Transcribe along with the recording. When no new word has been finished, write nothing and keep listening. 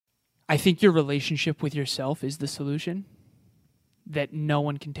I think your relationship with yourself is the solution that no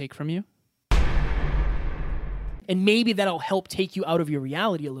one can take from you. And maybe that'll help take you out of your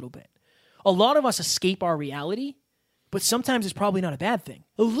reality a little bit. A lot of us escape our reality, but sometimes it's probably not a bad thing.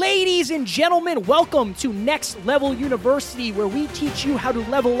 Ladies and gentlemen, welcome to Next Level University, where we teach you how to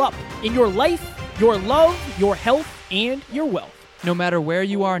level up in your life, your love, your health, and your wealth. No matter where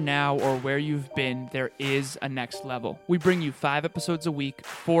you are now or where you've been, there is a next level. We bring you 5 episodes a week,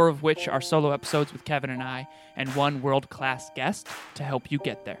 4 of which are solo episodes with Kevin and I, and 1 world-class guest to help you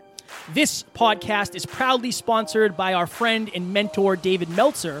get there. This podcast is proudly sponsored by our friend and mentor, David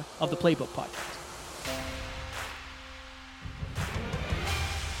Meltzer of the Playbook Podcast.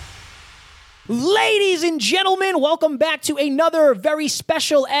 Ladies and gentlemen, welcome back to another very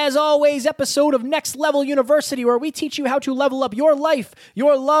special, as always, episode of Next Level University, where we teach you how to level up your life,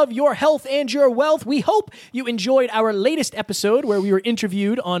 your love, your health, and your wealth. We hope you enjoyed our latest episode where we were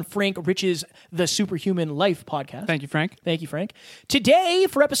interviewed on Frank Rich's The Superhuman Life podcast. Thank you, Frank. Thank you, Frank. Today,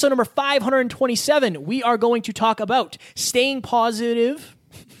 for episode number 527, we are going to talk about staying positive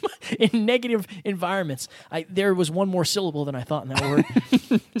in negative environments. There was one more syllable than I thought in that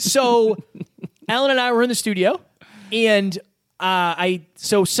word. So, Alan and I were in the studio, and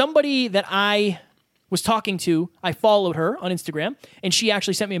so somebody that I was talking to, I followed her on Instagram, and she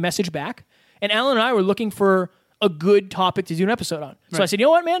actually sent me a message back. And Alan and I were looking for a good topic to do an episode on. So I said, you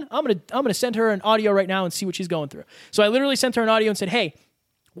know what, man? I'm gonna send her an audio right now and see what she's going through. So I literally sent her an audio and said, hey,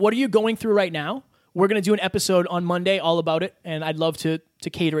 what are you going through right now? We're going to do an episode on Monday all about it, and I'd love to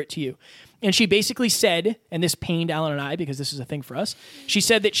cater it to you. And she basically said, and this pained Alan and I because this is a thing for us, she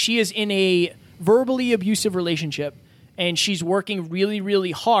said that she is in a verbally abusive relationship, and she's working really,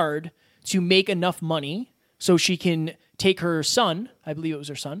 really hard to make enough money so she can take her son, I believe it was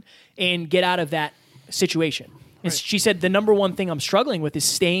her son, and get out of that situation. And she said, the number one thing I'm struggling with is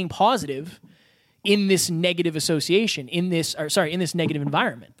staying positive in this negative association, in this negative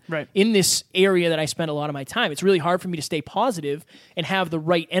environment, right? In this area that I spend a lot of my time. It's really hard for me to stay positive and have the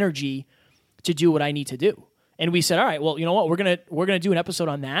right energy to do what I need to do. And we said, all right, well, you know what? We're gonna do an episode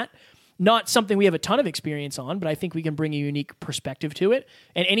on that. Not something we have a ton of experience on, but I think we can bring a unique perspective to it.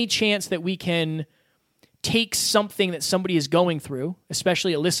 And any chance that we can take something that somebody is going through,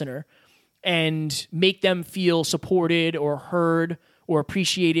 especially a listener, and make them feel supported or heard or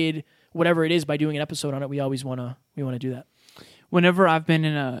appreciated, whatever it is, by doing an episode on it, we always want to do that. Whenever I've been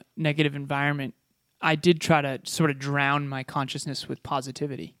in a negative environment, I did try to sort of drown my consciousness with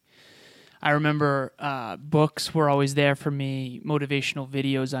positivity. I remember books were always there for me, motivational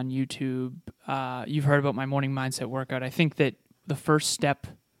videos on YouTube. You've heard about my morning mindset workout. I think that the first step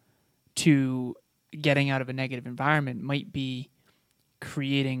to getting out of a negative environment might be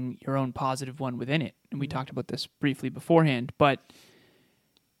creating your own positive one within it. And we talked about this briefly beforehand, but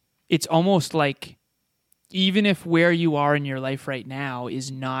it's almost like even if where you are in your life right now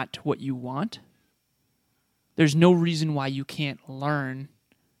is not what you want, there's no reason why you can't learn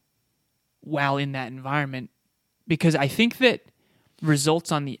while in that environment, because I think that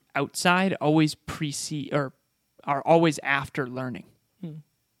results on the outside always precede or are always after learning.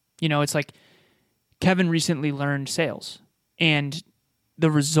 You know, it's like Kevin recently learned sales, and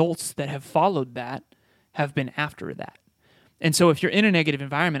the results that have followed that have been after that. And so if you're in a negative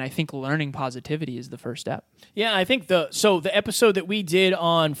environment, I think learning positivity is the first step. Yeah, I think the episode that we did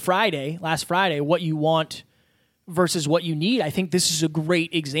on last Friday, what you want versus what you need, I think this is a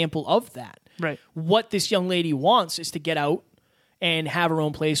great example of that. Right. What this young lady wants is to get out and have her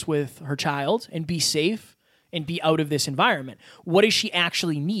own place with her child and be safe and be out of this environment. What does she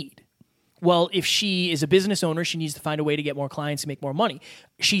actually need? Well, if she is a business owner, she needs to find a way to get more clients and make more money.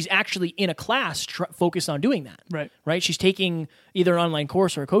 She's actually in a class focused on doing that. Right? She's taking either an online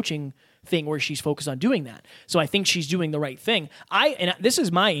course or a coaching thing where she's focused on doing that. So I think she's doing the right thing. And this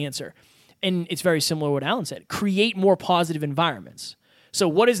is my answer, and it's very similar to what Alan said. Create more positive environments. So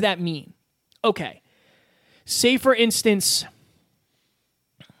what does that mean? Okay. Say, for instance,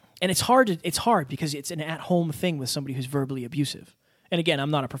 and it's hard because it's an at-home thing with somebody who's verbally abusive. And again,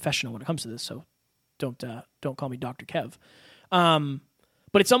 I'm not a professional when it comes to this, so don't call me Dr. Kev.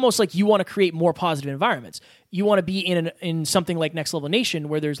 But it's almost like you want to create more positive environments. You want to be in something like Next Level Nation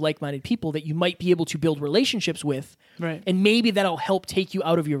where there's like-minded people that you might be able to build relationships with, right? And maybe that'll help take you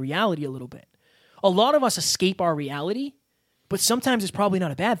out of your reality a little bit. A lot of us escape our reality, but sometimes it's probably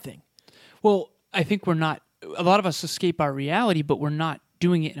not a bad thing. Well, I think a lot of us escape our reality, but we're not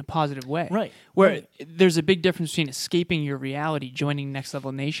doing it in a positive way. Right. Where there's a big difference between escaping your reality, joining Next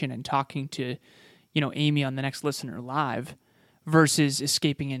Level Nation and talking to, Amy on The Next Listener Live versus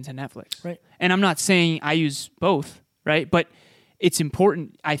escaping into Netflix. Right. And I'm not saying I use both, right? But it's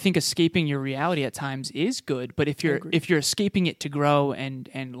important. I think escaping your reality at times is good, but if you're escaping it to grow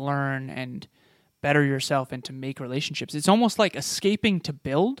and learn and better yourself and to make relationships, it's almost like escaping to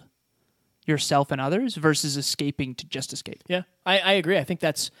build yourself and others versus escaping to just escape. Yeah, I agree. I think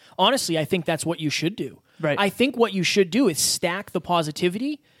that's what you should do. Right. I think what you should do is stack the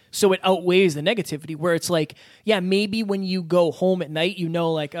positivity so it outweighs the negativity, where it's like, yeah, maybe when you go home at night,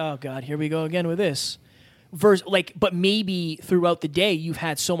 like, oh God, here we go again with this. But maybe throughout the day, you've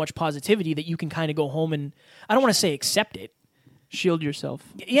had so much positivity that you can kind of go home and, I don't want to say accept it. Shield yourself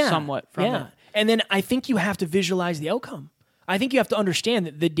somewhat from it. And then I think you have to visualize the outcome. I think you have to understand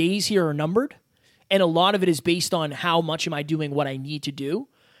that the days here are numbered, and a lot of it is based on how much am I doing what I need to do.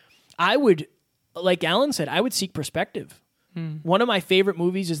 I would, like Alan said, I would seek perspective. One of my favorite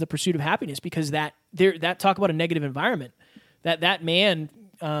movies is The Pursuit of Happiness, because that talk about a negative environment. That man,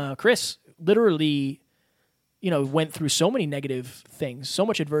 Chris, literally, went through so many negative things, so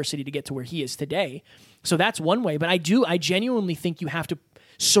much adversity to get to where he is today. So that's one way. But I genuinely think you have to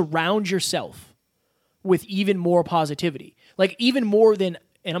surround yourself with even more positivity. Like even more than,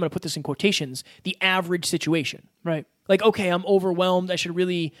 and I'm going to put this in quotations, the average situation. Right. Like, okay, I'm overwhelmed. I should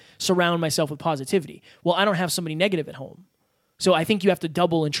really surround myself with positivity. Well, I don't have somebody negative at home. So I think you have to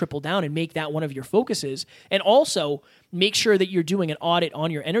double and triple down and make that one of your focuses. And also make sure that you're doing an audit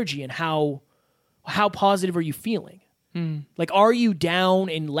on your energy and how positive are you feeling? Like, are you down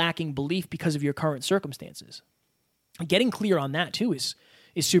and lacking belief because of your current circumstances? Getting clear on that too is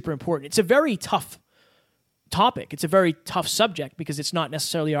super important. It's a very tough topic. It's a very tough subject because it's not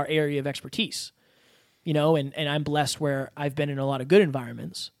necessarily our area of expertise, and I'm blessed where I've been in a lot of good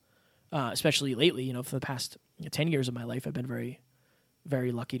environments, especially lately, for the past 10 years of my life, I've been very,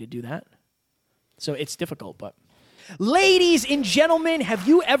 very lucky to do that. So it's difficult, but ladies and gentlemen, have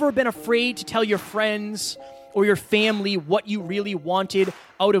you ever been afraid to tell your friends or your family what you really wanted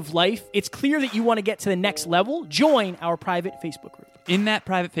out of life? It's clear that you want to get to the next level. Join our private Facebook group. In that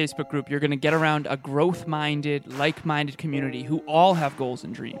private Facebook group, you're going to get around a growth-minded, like-minded community who all have goals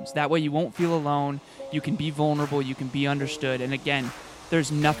and dreams. That way you won't feel alone. You can be vulnerable. You can be understood. And again,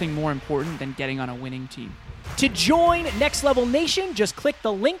 there's nothing more important than getting on a winning team. To join Next Level Nation, just click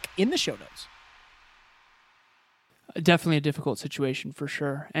the link in the show notes. Definitely a difficult situation for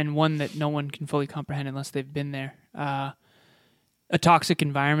sure, and one that no one can fully comprehend unless they've been there. A toxic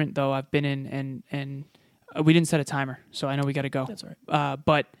environment, though, I've been in, and we didn't set a timer, so I know we got to go. That's all right.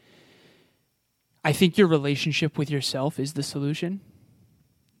 But I think your relationship with yourself is the solution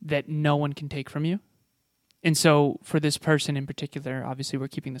that no one can take from you. And so for this person in particular, obviously we're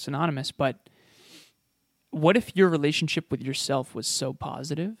keeping this anonymous, but what if your relationship with yourself was so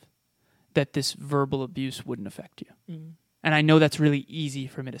positive that this verbal abuse wouldn't affect you? And I know that's really easy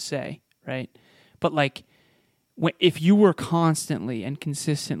for me to say, right? But like, if you were constantly and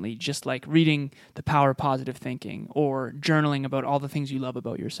consistently just like reading The Power of Positive Thinking or journaling about all the things you love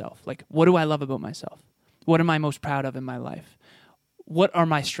about yourself, like, what do I love about myself? What am I most proud of in my life? What are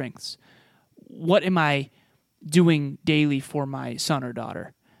my strengths? What am I doing daily for my son or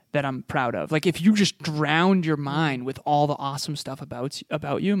daughter that I'm proud of? Like, if you just drowned your mind with all the awesome stuff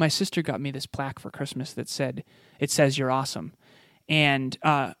about you. My sister got me this plaque for Christmas that says you're awesome. And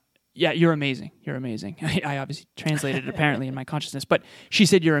yeah, you're amazing. You're amazing. I obviously translated it apparently in my consciousness, but she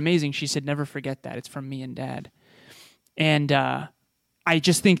said you're amazing. She said never forget that. It's from me and Dad. And I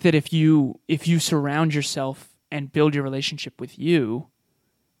just think that if you surround yourself and build your relationship with you,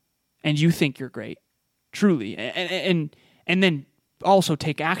 and you think you're great, truly, and then also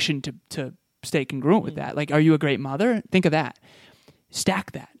take action to stay congruent with that. Like, are you a great mother? Think of that.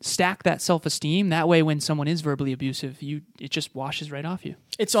 Stack that self-esteem. That way, when someone is verbally abusive, it just washes right off you.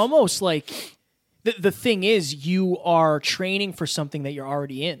 It's almost like the thing is you are training for something that you're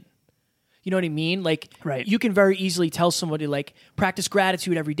already in. You know what I mean? Like, right. You can very easily tell somebody, like, practice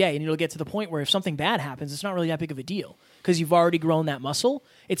gratitude every day, and it'll get to the point where if something bad happens, it's not really that big of a deal because you've already grown that muscle.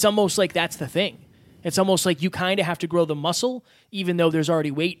 It's almost like that's the thing. It's almost like you kind of have to grow the muscle, even though there's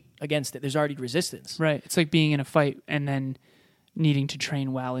already weight against it. There's already resistance. Right. It's like being in a fight and then needing to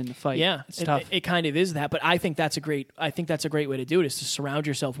train well in the fight. Yeah, it's tough. It kind of is that, but I think that's a great way to do it, is to surround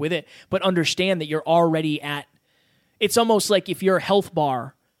yourself with it, but understand that you're already at. It's almost like if your health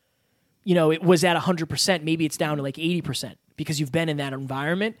bar, it was at 100%, maybe it's down to like 80% because you've been in that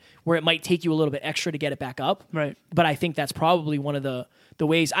environment where it might take you a little bit extra to get it back up. Right. But I think that's probably one of the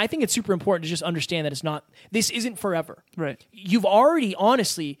ways. I think it's super important to just understand that this isn't forever. Right. You've already,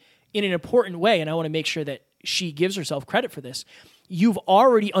 honestly, in an important way, and I want to make sure that she gives herself credit for this, you've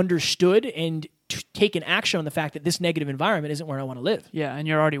already understood and taken action on the fact that this negative environment isn't where I want to live. Yeah, and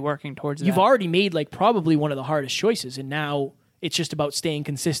you're already working towards that. You've already made like probably one of the hardest choices, and now It's just about staying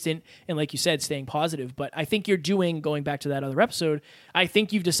consistent and, like you said, staying positive. But I think you're going back to that other episode, I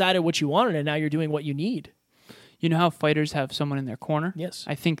think you've decided what you wanted and now you're doing what you need. You know how fighters have someone in their corner? Yes.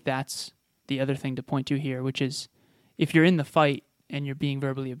 I think that's the other thing to point to here, which is if you're in the fight and you're being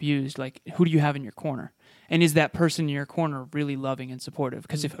verbally abused, like, who do you have in your corner? And is that person in your corner really loving and supportive?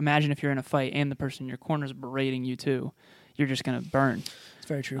 Because imagine if you're in a fight and the person in your corner is berating you too, you're just going to burn. It's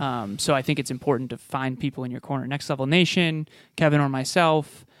very true. So I think it's important to find people in your corner. Next Level Nation, Kevin or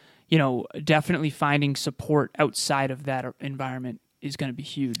myself, definitely finding support outside of that environment is going to be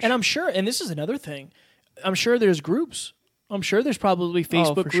huge. And I'm sure, and this is another thing, I'm sure there's groups. I'm sure there's probably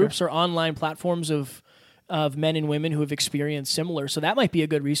Facebook groups or online platforms of men and women who have experienced similar. So that might be a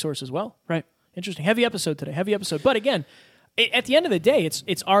good resource as well. Right. Interesting. Heavy episode today. Heavy episode. But again, at the end of the day,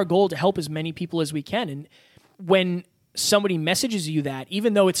 it's our goal to help as many people as we can. And when somebody messages you that,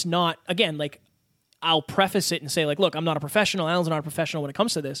 even though it's not, again, like, I'll preface it and say, like, look, I'm not a professional. Alan's not a professional when it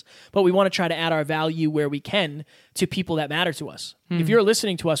comes to this, but we want to try to add our value where we can to people that matter to us. If you're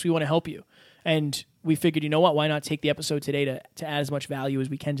listening to us, we want to help you. And we figured, you know what, why not take the episode today to add as much value as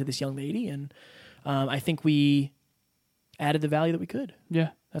we can to this young lady. And I think we added the value that we could. Yeah.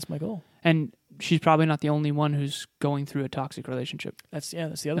 That's my goal. And she's probably not the only one who's going through a toxic relationship. That's the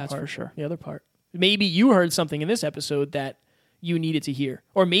other part. That's for sure. The other part. Maybe you heard something in this episode that you needed to hear.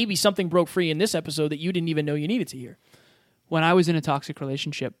 Or maybe something broke free in this episode that you didn't even know you needed to hear. When I was in a toxic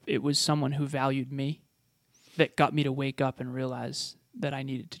relationship, it was someone who valued me that got me to wake up and realize that I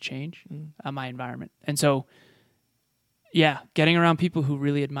needed to change my environment. And so, yeah, getting around people who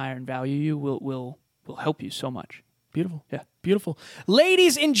really admire and value you will help you so much. Beautiful. Yeah. Beautiful.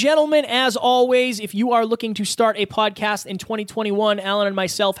 Ladies and gentlemen, as always, if you are looking to start a podcast in 2021, Alan and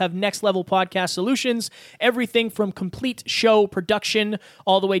myself have Next Level Podcast Solutions. Everything from complete show production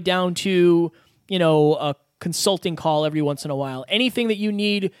all the way down to, a consulting call every once in a while. Anything that you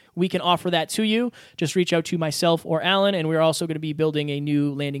need, we can offer that to you. Just reach out to myself or Alan, and we're also going to be building a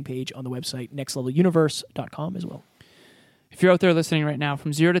new landing page on the website, nextleveluniverse.com as well. If you're out there listening right now,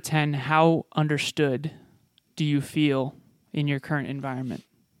 from 0 to 10, how understood do you feel in your current environment?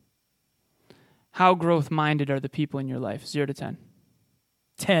 How growth-minded are the people in your life? 0 to 10.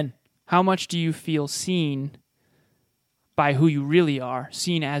 10. How much do you feel seen by who you really are,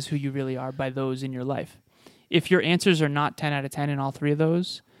 seen as who you really are by those in your life? If your answers are not 10 out of 10 in all three of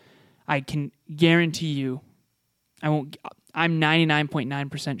those, I can guarantee you, I'm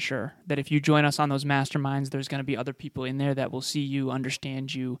 99.9% sure that if you join us on those masterminds, there's going to be other people in there that will see you,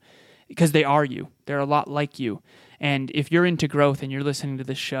 understand you, because they are you. They're a lot like you. And if you're into growth and you're listening to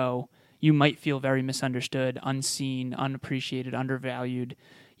this show, you might feel very misunderstood, unseen, unappreciated, undervalued,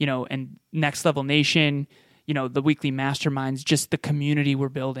 and Next Level Nation, the weekly masterminds, just the community we're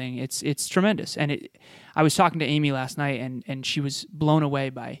building. It's tremendous. And I was talking to Amy last night and she was blown away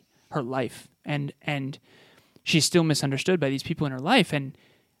by her life. And she's still misunderstood by these people in her life. And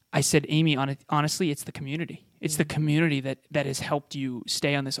I said, Amy, honestly, it's the community. It's the community that has helped you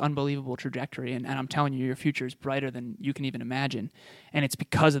stay on this unbelievable trajectory. And I'm telling you, your future is brighter than you can even imagine. And it's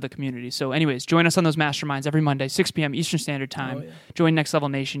because of the community. So anyways, join us on those masterminds every Monday, 6 p.m. Eastern Standard Time. Oh, yeah. Join Next Level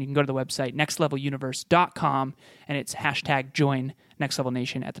Nation. You can go to the website, nextleveluniverse.com, and it's #join Next Level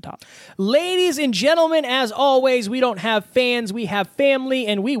Nation at the top. Ladies and gentlemen, as always, we don't have fans, we have family,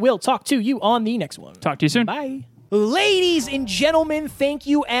 and we will talk to you on the next one. Talk to you soon. Bye. Ladies and gentlemen, thank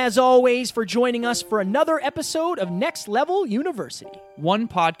you as always for joining us for another episode of Next Level University. One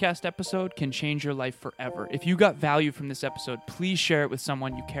podcast episode can change your life forever. If you got value from this episode, please share it with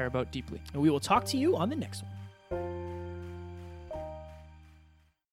someone you care about deeply. And we will talk to you on the next one.